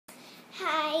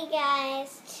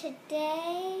guys,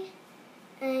 today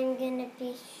I'm going to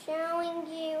be showing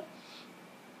you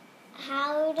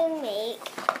how to make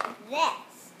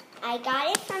this. I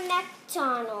got it from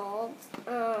McDonald's,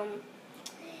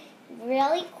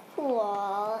 really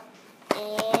cool,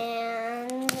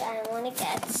 and I want to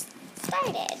get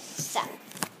started. So,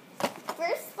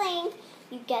 first thing,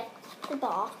 you get the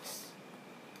box,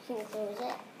 you can close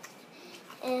it,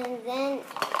 and then you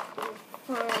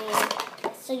find,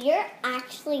 so you're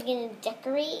actually going to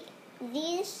decorate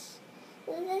these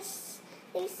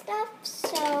stuff.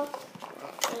 So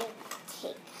let me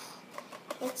take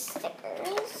the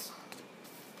stickers.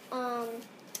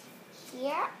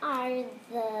 Here are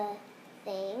the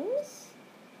things.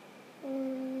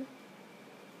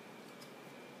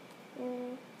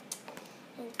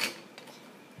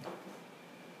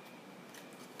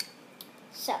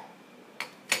 So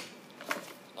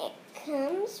it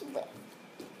comes with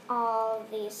all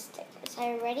these stickers. I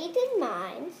already did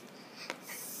mine,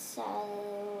 so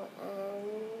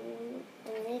I'm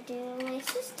going to do my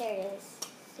sister's.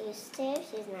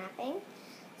 She's napping.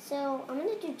 So I'm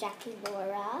going to do Jackie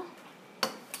Laura.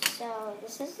 So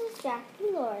this is the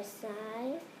Jackie Laura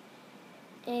side,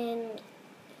 and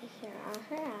here are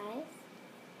her eyes.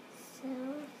 So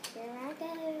here I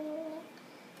go.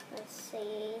 Let's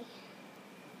see.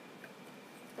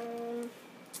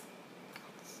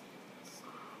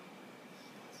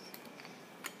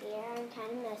 Here, I'm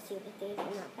kind of messy with these. They're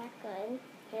not that good.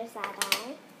 Here's that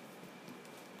eye.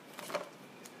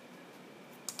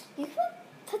 You can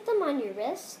put them on your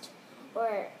wrist,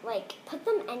 or like put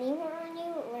them anywhere on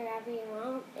you, wherever you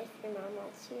want, if your mom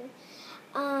lets you.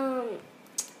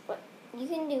 But you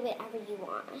can do whatever you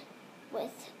want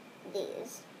with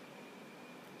these.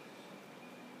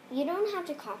 You don't have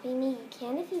to copy me. You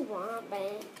can if you want,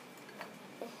 but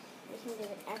you can do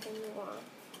whatever you want.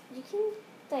 You can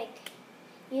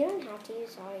you don't have to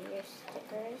use all your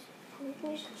stickers.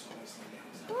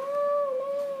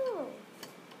 Oh no!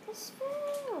 This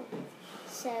fell.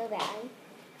 So bad.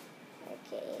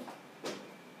 Okay.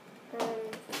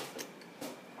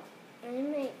 I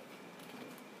might.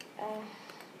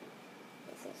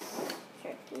 This is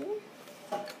tricky.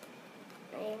 I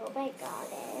hope I got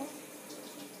it.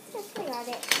 Yes, I got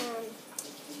it.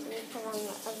 Let me put on the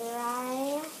other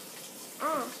eye.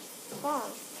 Wow.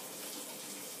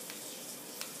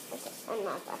 Okay, I'm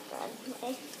not that good.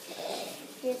 Okay.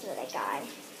 Here's what I got.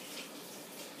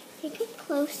 Take a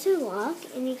closer look,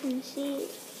 and you can see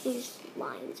these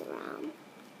lines around.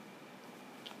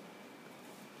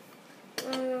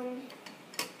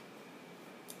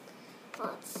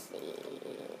 Let's see.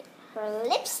 Her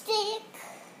lipstick.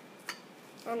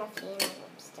 I'm a fan of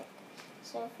lipstick.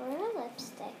 So for her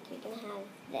lipstick, you're going to have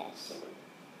this.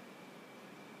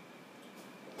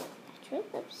 That's her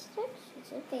lipstick.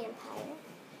 She's a vampire.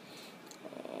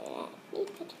 Let me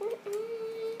put her on.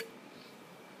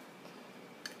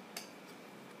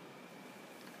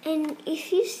 And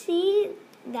if you see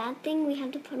that thing, we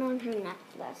have to put on her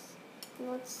necklace.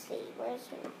 Let's see, where's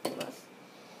her necklace?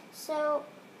 So,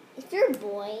 if you're a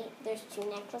boy, there's two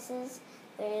necklaces.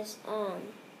 There's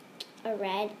a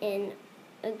red and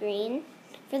a green.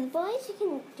 For the boys, you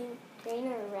can do green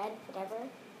or red, whatever.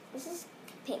 This is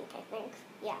pink, I think.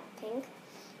 Yeah, pink.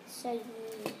 So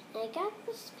I got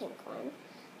this pink one.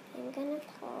 I'm gonna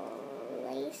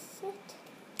place it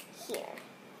here.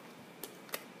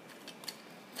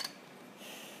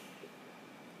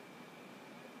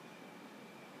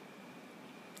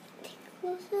 Take a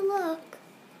closer look.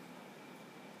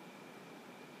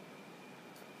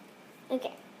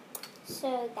 Okay,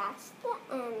 so that's the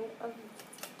end of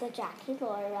the Jackie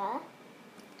Laura.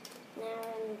 Now we're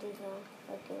going to do the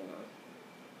Laguna.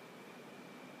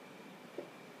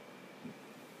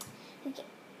 Okay,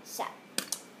 so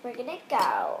we're going to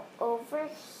go over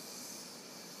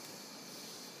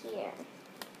here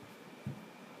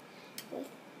with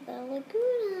the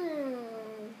Laguna.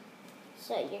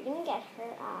 So you're going to get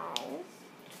her eyes.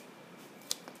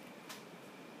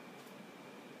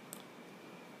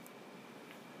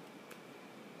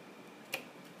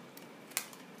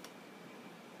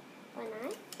 One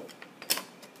eye.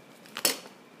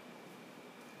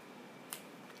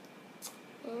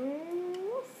 And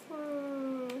this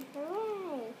one.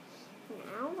 Hooray!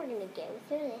 Now we're going to go with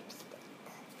the lipstick.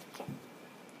 Okay.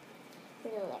 For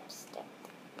the lipstick.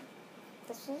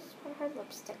 This is what her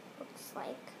lipstick looks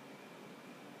like.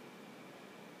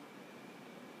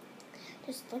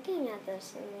 Just looking at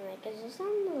this and I'm like, is this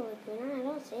on the Laguna? I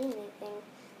don't see anything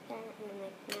there. And I'm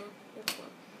like, nah, it's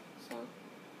not. So,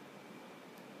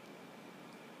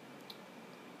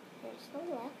 here's the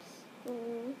lips.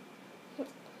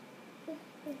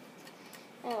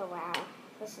 Oh wow,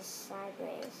 This is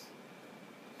sideways.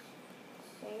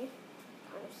 See?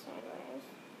 Kind of sideways.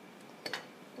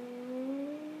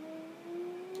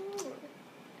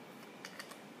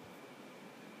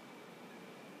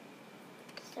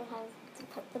 Still have to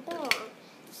put the bow on.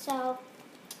 So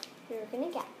you're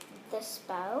gonna get this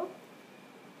bow,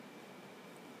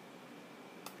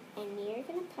 and you're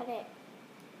gonna put it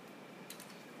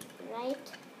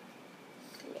right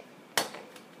here.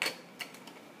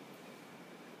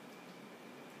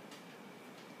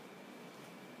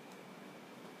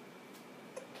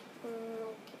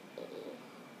 Okay,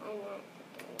 I'm not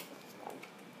doing this good.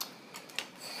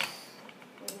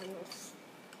 And then this.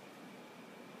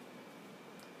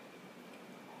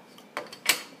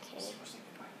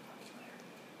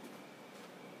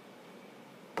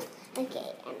 Okay,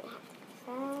 I'm gonna have to go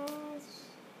fast.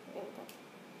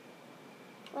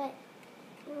 What?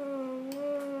 Oh no.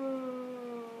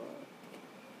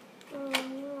 Oh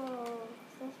no.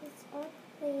 This is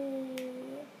ugly.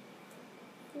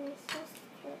 My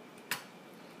sister.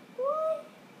 What?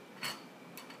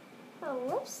 The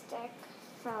lipstick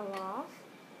fell off.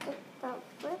 The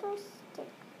little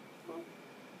stick.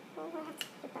 Oh, I have to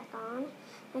put it back on.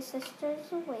 My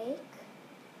sister's awake.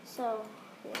 So,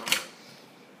 yeah.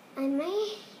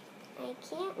 I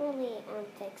can't really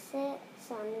fix it,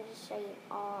 so I'm going to show you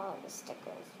all the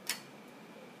stickers.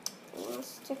 One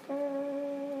sticker,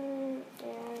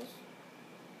 there's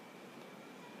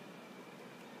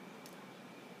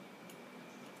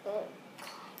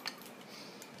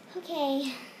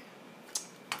okay.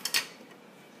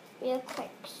 Real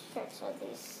quick search of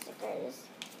these stickers.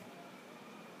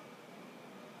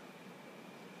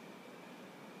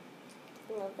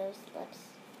 I love those lips.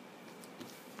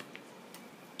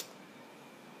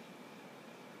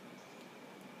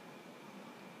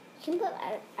 You can put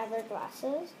other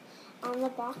glasses on the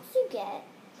box you get.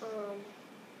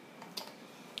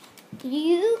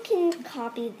 You can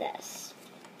copy this.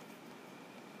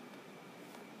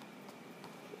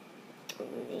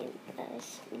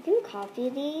 You can copy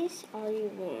these all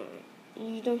you want.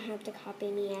 You don't have to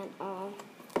copy me at all.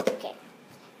 Okay,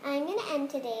 I'm gonna end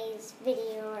today's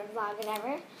video or vlog,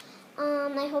 whatever.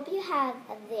 I hope you have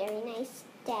a very nice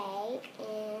day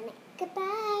and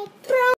goodbye.